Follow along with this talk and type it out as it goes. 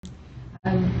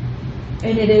And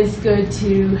it is good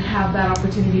to have that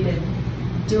opportunity to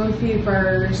do a few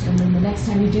first, and then the next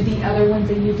time you do the other ones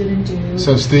that you didn't do.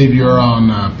 So, Steve, you're on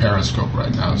Periscope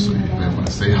right now, so you may want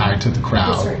to say hi to the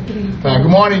crowd.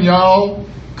 Good morning, y'all.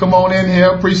 Come on in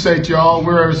here. Appreciate y'all.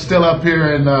 We're still up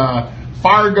here in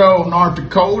Fargo, North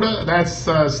Dakota. That's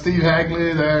Steve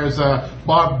Hagley. There's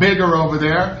Bob Bigger over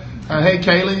there. Hey,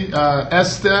 Kaylee.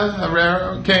 Esther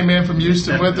Herrera came in from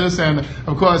Houston with us. And,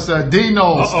 of course,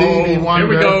 Dino, Stevie Wonder.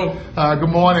 Here we go. Good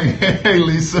morning. Hey,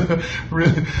 Lisa.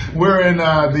 We're in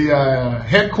the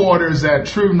headquarters at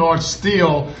True North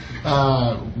Steel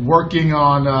working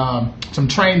on some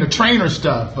train-the-trainer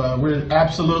stuff. We're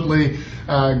absolutely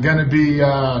going to be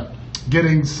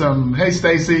getting some, hey,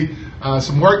 Stacy,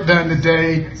 some work done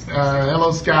today.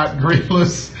 Hello, Scott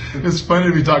Greenless. It's funny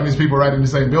to be talking to these people right in the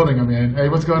same building I'm in. Hey,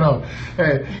 what's going on?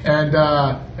 Hey, and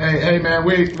hey, man,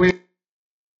 we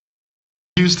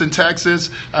Houston, Texas.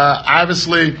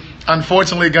 Obviously,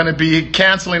 unfortunately, going to be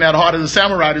canceling at Heart of the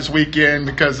Samurai this weekend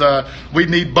because we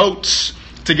need boats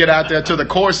to get out there to the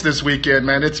course this weekend,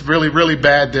 man. It's really, really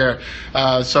bad there.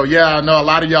 So, yeah, I know a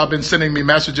lot of y'all been sending me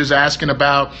messages asking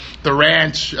about the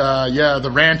ranch. Yeah,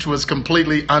 the ranch was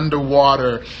completely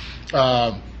underwater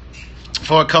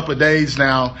for a couple of days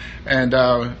now. And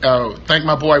thank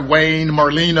my boy Wayne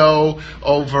Marlino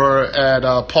over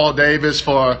at Paul Davis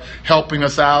for helping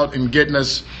us out and getting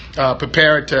us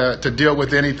prepared to deal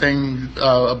with anything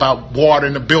about water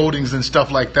in the buildings and stuff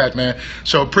like that, man.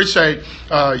 So appreciate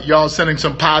y'all sending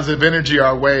some positive energy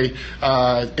our way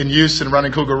in Houston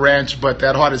running Cougar Ranch. But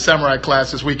that Heart of Samurai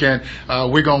class this weekend,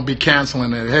 we're going to be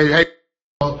canceling it. Hey,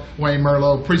 Wayne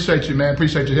Merlot, appreciate you, man.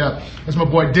 Appreciate your help. That's my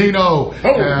boy Dino.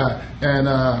 And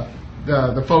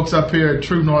the folks up here at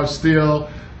True North Steel.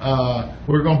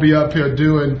 We're going to be up here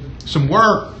doing some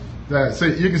work. So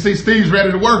you can see Steve's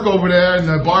ready to work over there,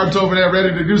 and Barb's over there ready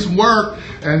to do some work,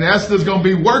 and Esther's going to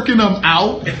be working them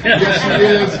out. Yes, she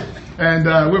is.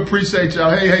 And we appreciate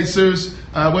y'all. Hey, Jesus.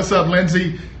 What's up,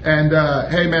 Lindsay? And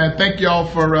hey, man, thank y'all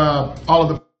for all of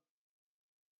the.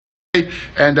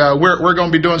 And we're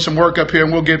going to be doing some work up here,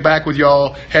 and we'll get back with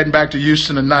y'all heading back to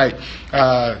Houston tonight.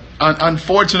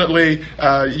 Unfortunately,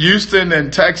 Houston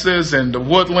and Texas and the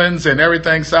Woodlands and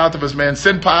everything south of us, man,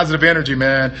 send positive energy,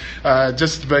 man.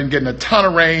 Just been getting a ton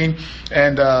of rain,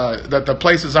 and the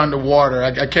place is underwater.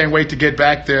 I can't wait to get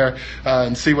back there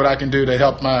and see what I can do to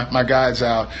help my guys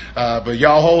out. But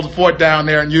y'all hold the fort down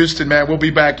there in Houston, man. We'll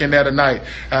be back in there tonight.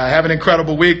 Have an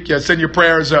incredible week. Send your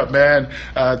prayers up, man.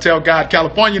 Tell God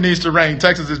California needs to rain.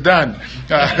 Texas is done.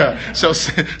 So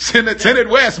send it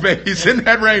west, baby. Send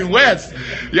that rain west.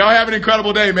 Y'all have an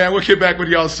incredible day, man. We'll get back with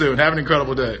y'all soon. Have an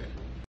incredible day.